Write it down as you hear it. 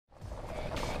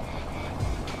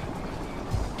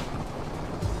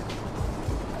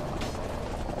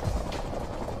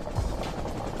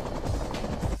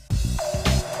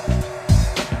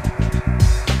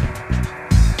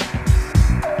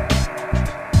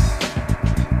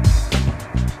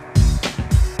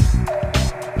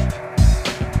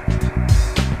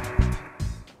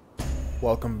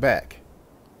back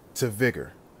to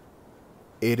Vigor.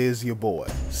 It is your boy,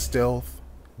 Stealth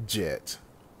Jet,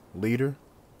 leader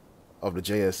of the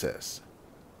JSS.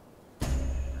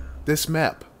 This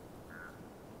map,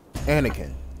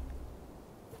 Anakin.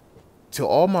 To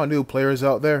all my new players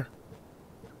out there,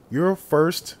 your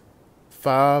first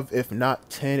 5, if not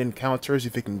 10 encounters,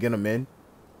 if you can get them in,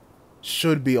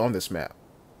 should be on this map.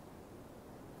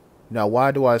 Now, why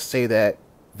do I say that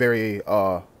very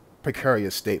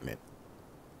precarious statement?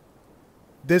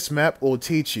 This map will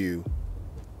teach you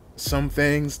some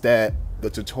things that the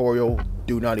tutorial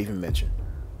do not even mention.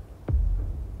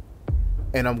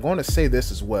 And I'm going to say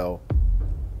this as well.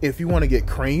 If you want to get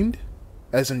creamed,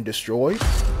 as in destroyed,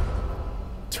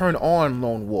 turn on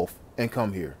Lone Wolf and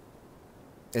come here.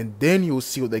 And then you'll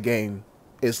see what the game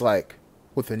is like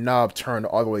with the knob turned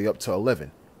all the way up to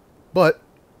 11. But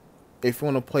if you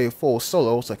want to play full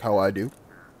solos like how I do,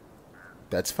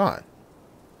 that's fine.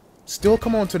 Still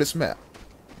come on to this map,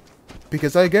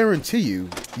 because I guarantee you,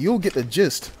 you'll get the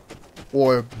gist,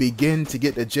 or begin to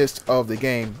get the gist of the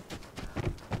game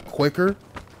quicker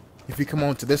if you come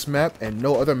on to this map and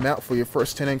no other map for your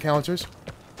first 10 encounters,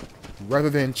 rather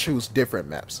than choose different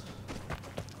maps.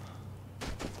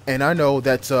 And I know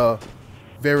that's a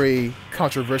very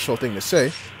controversial thing to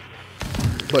say,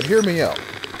 but hear me out.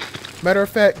 Matter of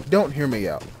fact, don't hear me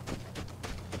out.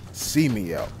 See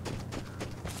me out.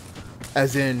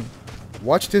 As in,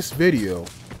 watch this video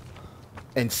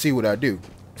and see what I do.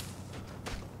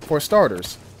 For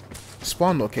starters,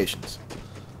 spawn locations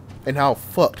and how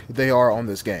fucked they are on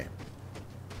this game.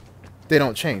 They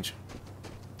don't change.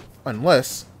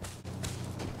 Unless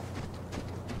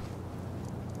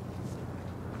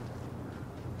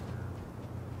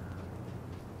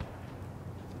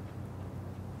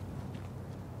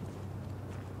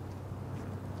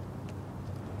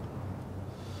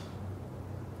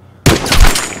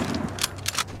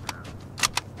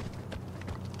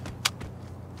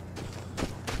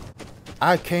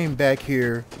I came back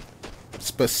here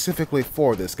specifically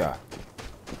for this guy.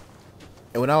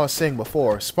 And when I was saying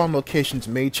before, spawn locations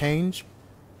may change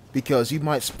because you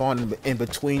might spawn in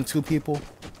between two people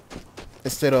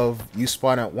instead of you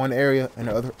spawn at one area and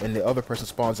the other person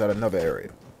spawns at another area.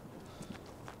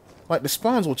 Like, the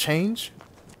spawns will change,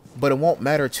 but it won't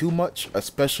matter too much,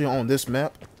 especially on this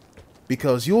map,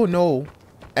 because you'll know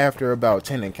after about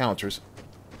 10 encounters,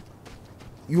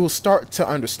 you will start to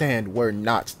understand where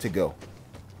not to go.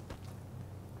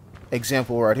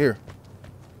 Example right here.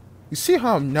 You see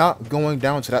how I'm not going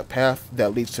down to that path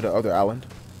that leads to the other island?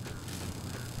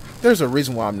 There's a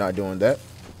reason why I'm not doing that.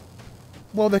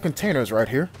 Well, the container's right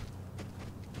here.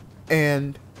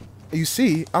 And you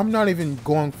see, I'm not even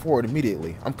going forward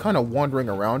immediately. I'm kind of wandering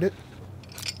around it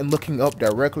and looking up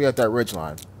directly at that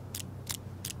ridgeline.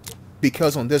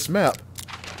 Because on this map,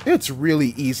 it's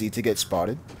really easy to get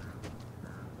spotted.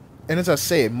 And as I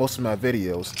say in most of my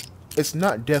videos, it's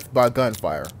not death by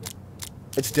gunfire.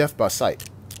 It's death by sight.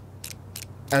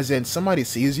 As in, somebody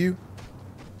sees you,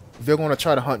 they're going to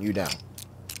try to hunt you down.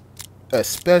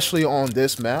 Especially on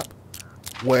this map,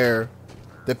 where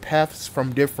the paths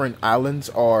from different islands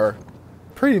are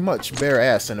pretty much bare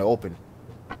ass in the open.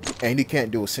 And you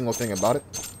can't do a single thing about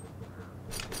it.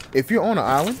 If you're on an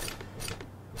island,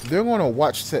 they're going to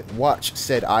watch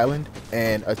said island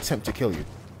and attempt to kill you.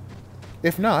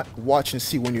 If not, watch and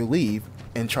see when you leave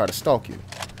and try to stalk you.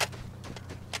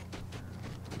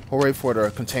 Hooray for the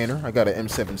container. I got an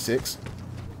M76.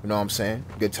 You know what I'm saying?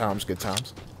 Good times, good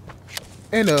times.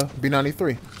 And a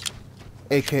B93.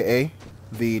 AKA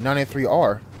the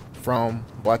 93R from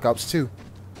Black Ops 2.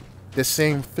 The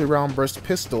same 3-round burst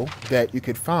pistol that you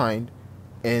could find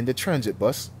in the transit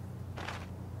bus.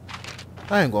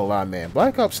 I ain't gonna lie, man.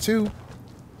 Black Ops 2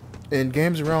 in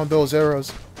games around those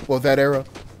eras, well, that era,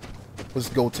 was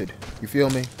goated. You feel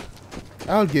me?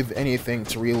 I would give anything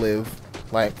to relive,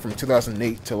 like, from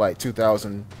 2008 to, like,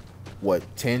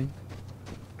 10?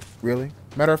 Really?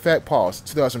 Matter of fact, pause.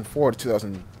 2004 to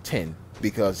 2010.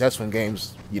 Because that's when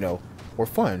games, you know, were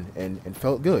fun and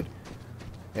felt good.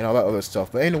 And all that other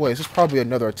stuff. But anyways, this is probably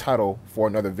another title for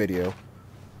another video.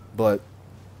 But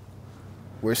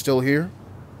we're still here.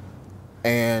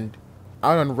 And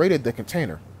I unrated the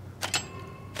container.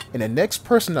 And the next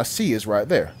person I see is right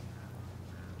there.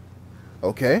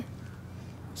 Okay?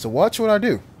 So watch what I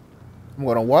do. I'm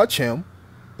going to watch him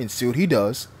and see what he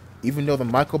does, even though the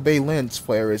Michael Bay lens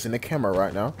flare is in the camera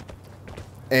right now.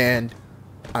 And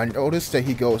I noticed that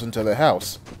he goes into the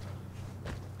house.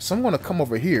 So I'm going to come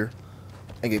over here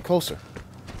and get closer.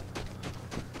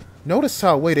 Notice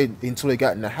how I waited until he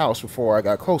got in the house before I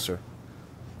got closer.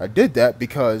 I did that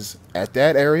because at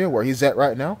that area where he's at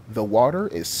right now, the water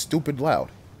is stupid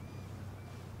loud.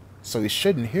 so he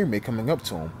shouldn't hear me coming up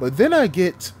to him. But then I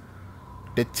get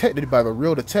detected by the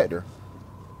real detector,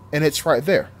 and it's right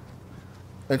there.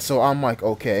 And so I'm like,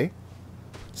 okay,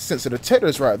 since the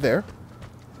detector's right there,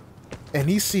 and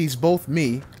he sees both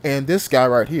me and this guy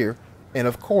right here, and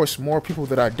of course more people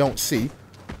that I don't see,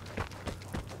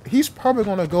 he's probably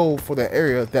going to go for the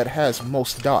area that has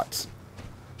most dots.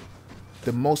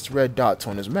 The most red dots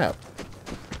on his map.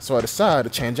 So I decide to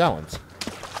change islands.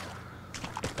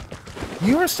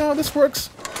 You understand how this works?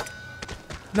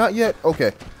 Not yet?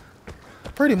 Okay.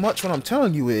 Pretty much what I'm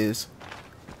telling you is,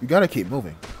 you gotta keep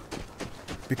moving.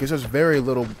 Because there's very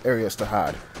little areas to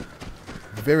hide.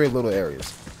 Very little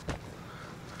areas.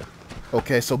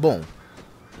 Okay, so boom.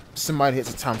 Somebody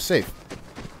hits a time safe.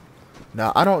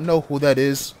 Now, I don't know who that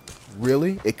is,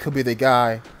 really. It could be the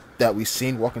guy that we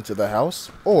seen walk into the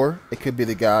house, or it could be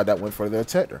the guy that went for the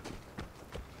detector.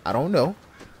 I don't know.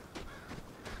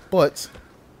 But,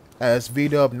 as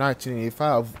VDub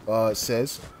 1985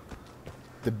 says,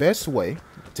 the best way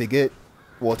to get,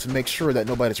 well, to make sure that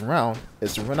nobody's around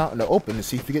is to run out in the open and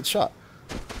see if you get shot.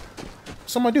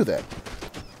 So I'm going to do that.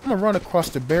 I'm going to run across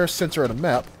the bare center of the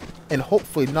map and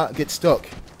hopefully not get stuck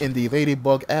in the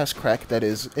ladybug ass crack that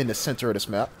is in the center of this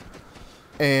map.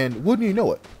 And wouldn't you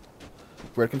know it?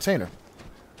 Red container.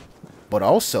 But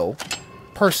also,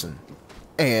 person.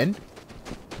 And,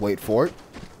 wait for it,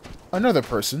 another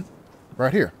person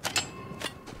right here.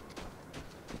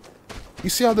 You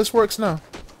see how this works now?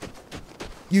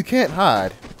 You can't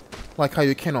hide like how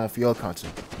you can on field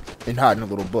content and hide in a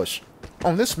little bush.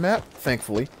 On this map,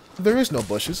 thankfully, there is no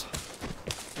bushes.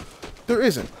 There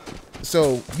isn't.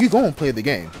 So, you go and play the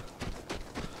game.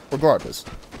 Regardless.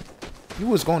 You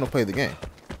was going to play the game.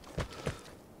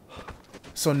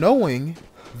 So knowing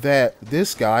that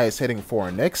this guy is heading for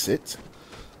an exit,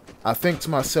 I think to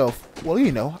myself, well,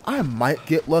 you know, I might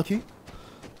get lucky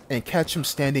and catch him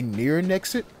standing near an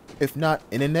exit, if not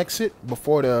in an exit,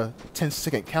 before the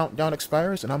 10-second countdown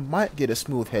expires, and I might get a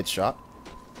smooth headshot.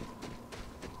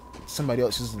 Somebody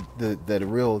else is the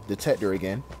real detector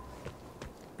again.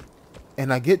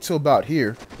 And I get to about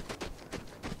here,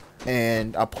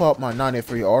 and I pull out my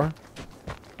 983R,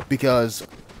 because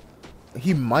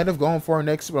he might have gone for an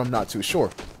exit, but I'm not too sure.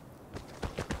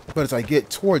 But as I get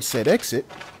towards said exit,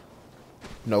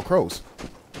 no crows.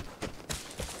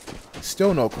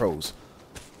 Still no crows.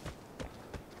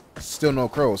 Still no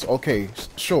crows. Okay,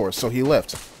 sure, so he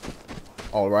left.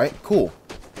 Alright, cool.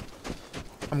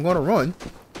 I'm gonna run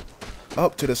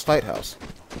up to this lighthouse.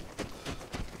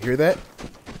 Hear that?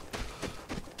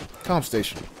 Comm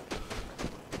station.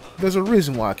 There's a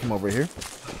reason why I came over here.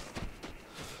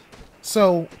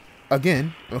 So,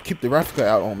 again, I'll keep the replica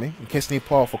out on me in case I need to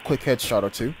pull off a quick headshot or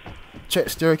two. Check the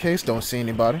staircase, don't see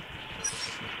anybody.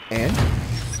 And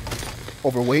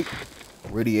overweight,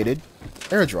 radiated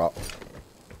airdrop.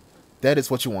 That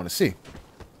is what you want to see.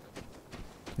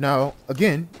 Now,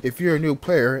 again, if you're a new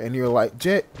player and you're like,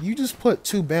 Jet, you just put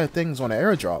 2 bad things on an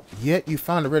airdrop, yet you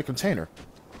found a red container.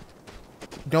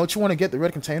 Don't you want to get the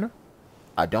red container?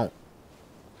 I don't.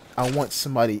 I want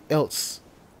somebody else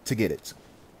to get it.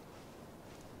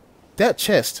 That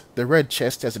chest, the red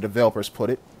chest as the developers put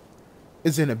it,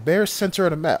 is in the bare center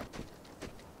of the map.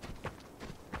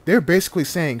 They're basically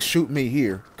saying, shoot me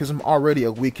here, because I'm already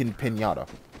a weakened pinata.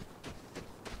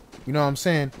 You know what I'm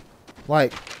saying?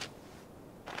 Like,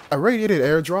 a radiated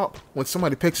airdrop, when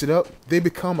somebody picks it up, they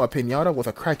become a pinata with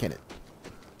a crack in it.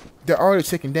 They're already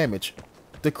taking damage.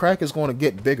 The crack is going to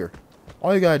get bigger.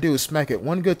 All you gotta do is smack it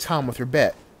one good time with your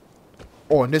bat.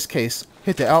 Or in this case,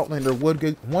 hit the Outlander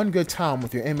one good time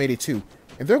with your M82,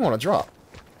 and they're going to drop.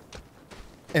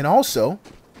 And also,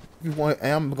 if you want,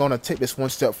 and I'm going to take this one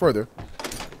step further,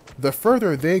 the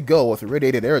further they go with a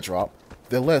radiated airdrop,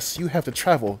 the less you have to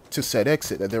travel to said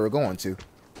exit that they were going to.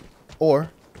 Or,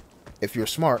 if you're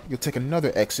smart, you'll take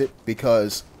another exit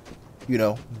because, you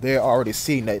know, they're already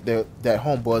seeing that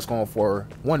homeboy is going for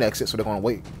one exit, so they're going to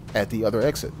wait at the other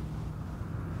exit.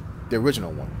 The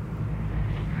original one.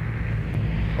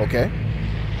 Okay?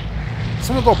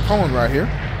 So I'm going to go prone right here.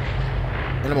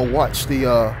 And I'm going to watch the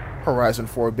horizon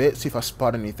for a bit, see if I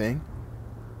spot anything.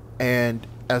 And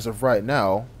as of right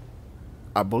now,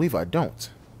 I believe I don't.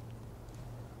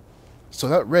 So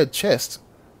that red chest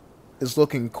is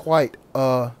looking quite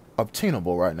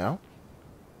obtainable right now.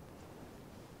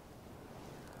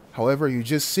 However, you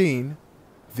just seen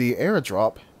the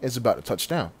airdrop is about to touch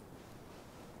down.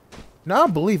 Now I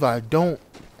believe I don't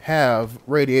have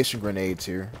radiation grenades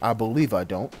here. I believe I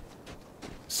don't.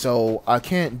 So I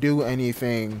can't do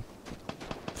anything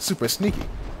super sneaky.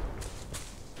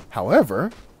 However,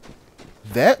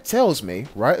 that tells me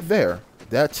right there,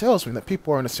 that tells me that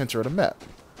people are in the center of the map.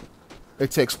 it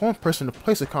takes one person to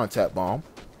place a contact bomb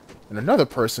and another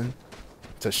person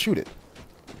to shoot it.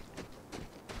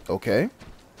 Okay,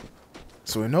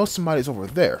 so we know somebody's over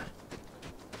there.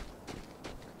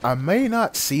 I may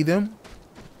not see them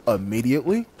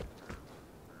immediately,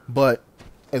 but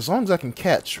as long as I can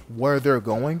catch where they're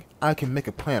going, I can make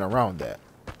a plan around that.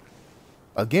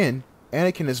 Again,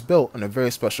 Anakin is built in a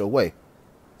very special way.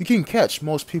 You can catch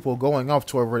most people going off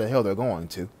to wherever the hell they're going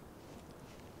to.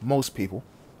 Most people.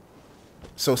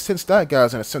 So since that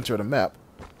guy's in the center of the map,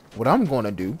 what I'm going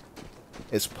to do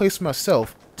is place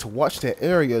myself to watch the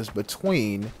areas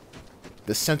between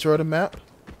the center of the map,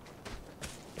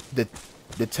 the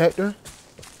detector,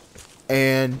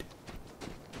 and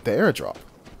the airdrop.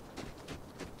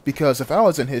 Because if I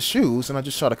was in his shoes and I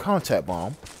just shot a contact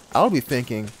bomb, I would be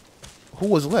thinking, who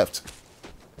was left?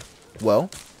 Well,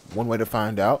 one way to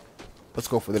find out, let's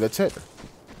go for the detector.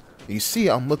 You see,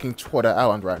 I'm looking toward that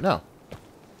island right now.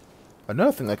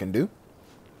 Another thing I can do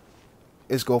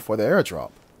is go for the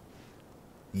airdrop.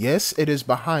 Yes, it is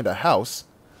behind a house.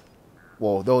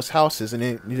 Well, those houses, and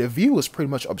the view is pretty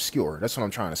much obscure. That's what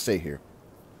I'm trying to say here.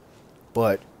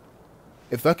 But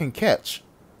if I can catch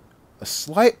a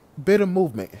slight bit of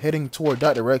movement heading toward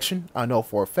that direction, I know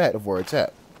for a fact of where it's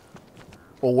at.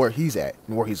 Or where he's at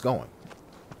and where he's going.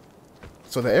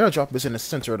 So the airdrop is in the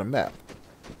center of the map.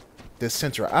 This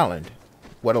center island,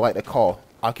 what I like to call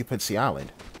Occupancy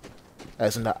Island.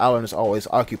 As in, the island is always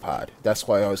occupied. That's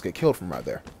why I always get killed from right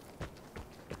there.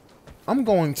 I'm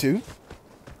going to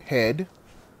head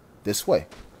this way.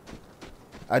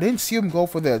 I didn't see him go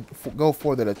for the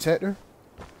detector.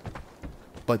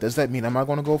 But does that mean I'm not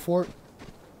going to go for it?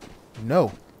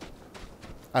 No.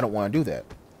 I don't want to do that.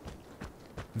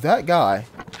 That guy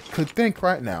could think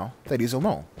right now that he's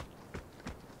alone.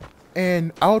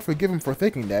 And I would forgive him for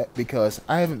thinking that because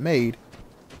I haven't made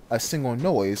a single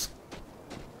noise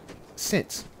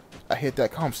since I hit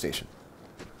that comm station.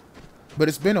 But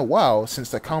it's been a while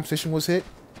since the comm station was hit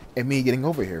and me getting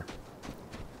over here.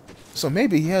 So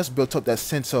maybe he has built up that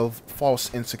sense of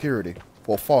false insecurity.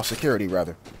 Well, false security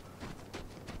rather.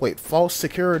 Wait, false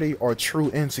security or true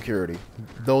insecurity?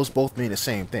 Those both mean the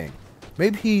same thing.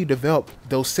 Maybe he developed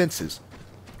those senses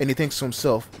and he thinks to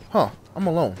himself, huh, I'm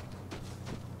alone.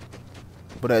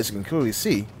 But as you can clearly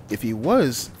see, if he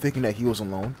was thinking that he was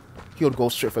alone, he would go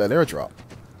straight for that airdrop.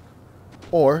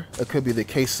 Or it could be the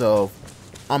case of,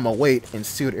 I'm gonna wait and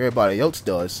see what everybody else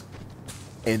does,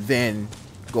 and then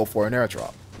go for an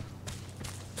airdrop.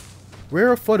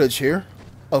 Rare footage here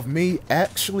of me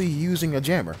actually using a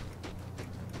jammer.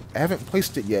 I haven't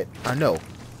placed it yet, I know,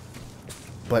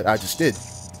 but I just did.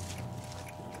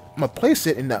 I'm gonna place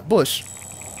it in that bush,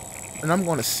 and I'm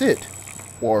gonna sit,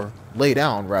 or lay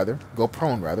down rather, go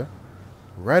prone rather,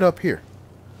 right up here.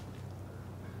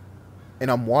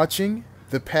 And I'm watching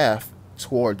the path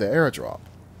toward the airdrop.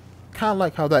 Kind of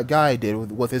like how that guy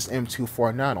did with his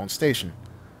M249 on station.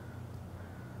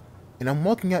 And I'm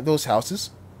looking at those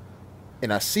houses,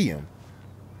 and I see him.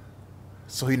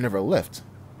 So he never left.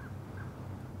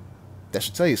 That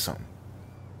should tell you something.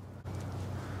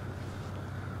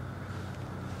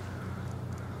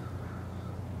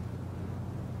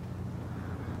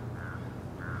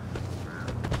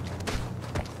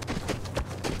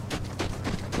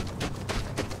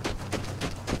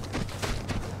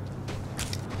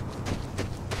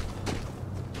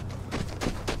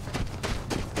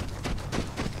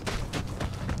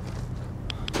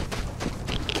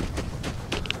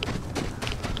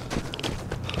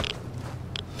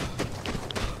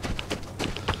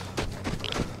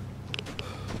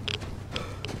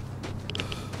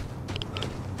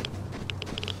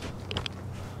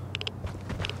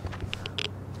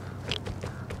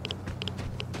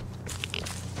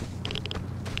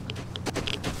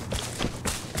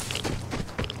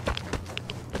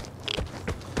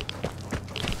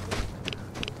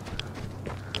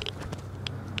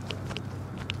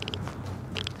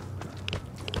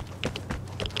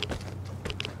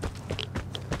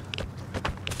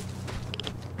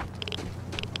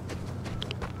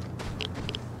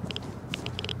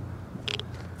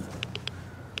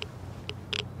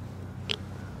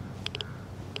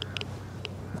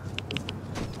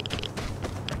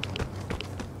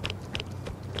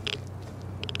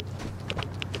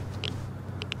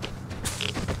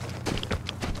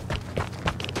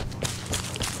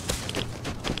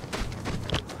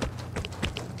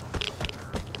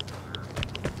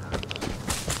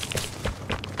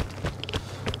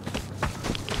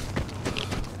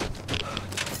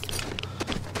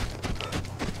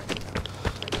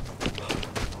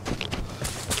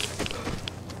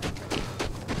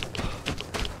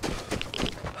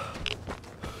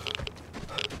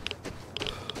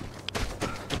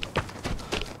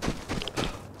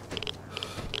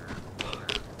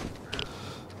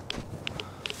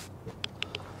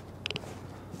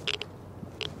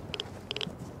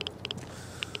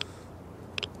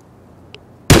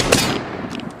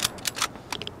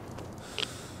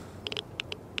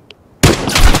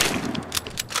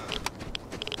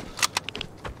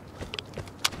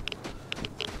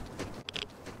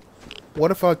 What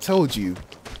if I told you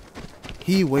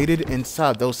he waited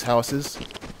inside those houses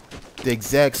the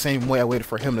exact same way I waited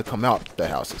for him to come out the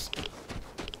houses?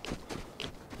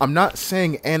 I'm not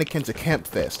saying Anakin's a camp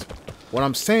fest. What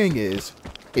I'm saying is,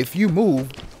 if you move,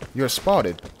 you're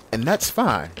spotted. And that's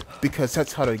fine, because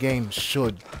that's how the game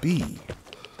should be.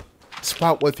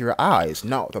 Spot with your eyes,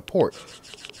 not with a port.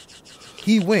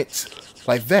 He went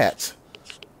like that,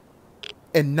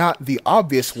 and not the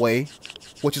obvious way,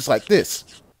 which is like this.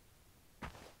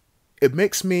 It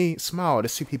makes me smile to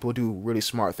see people do really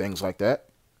smart things like that.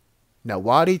 Now,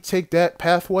 why did he take that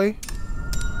pathway?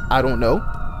 I don't know.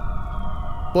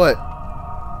 But,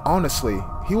 honestly,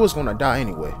 he was going to die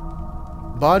anyway.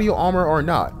 Body armor or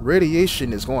not,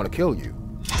 radiation is going to kill you.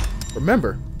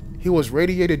 Remember, he was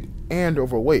radiated and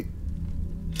overweight.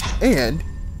 And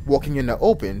walking in the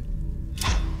open,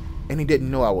 and he didn't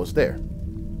know I was there.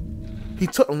 He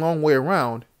took a long way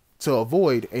around to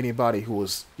avoid anybody who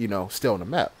was, still on the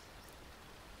map.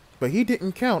 But he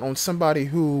didn't count on somebody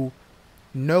who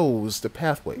knows the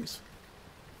pathways.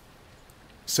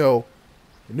 So,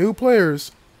 new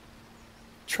players,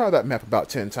 try that map about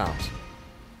 10 times.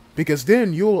 Because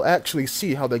then you'll actually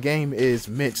see how the game is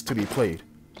meant to be played.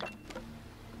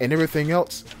 And everything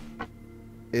else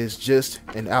is just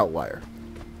an outlier.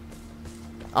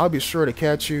 I'll be sure to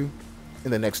catch you in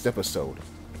the next episode.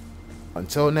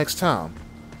 Until next time,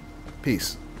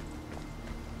 peace.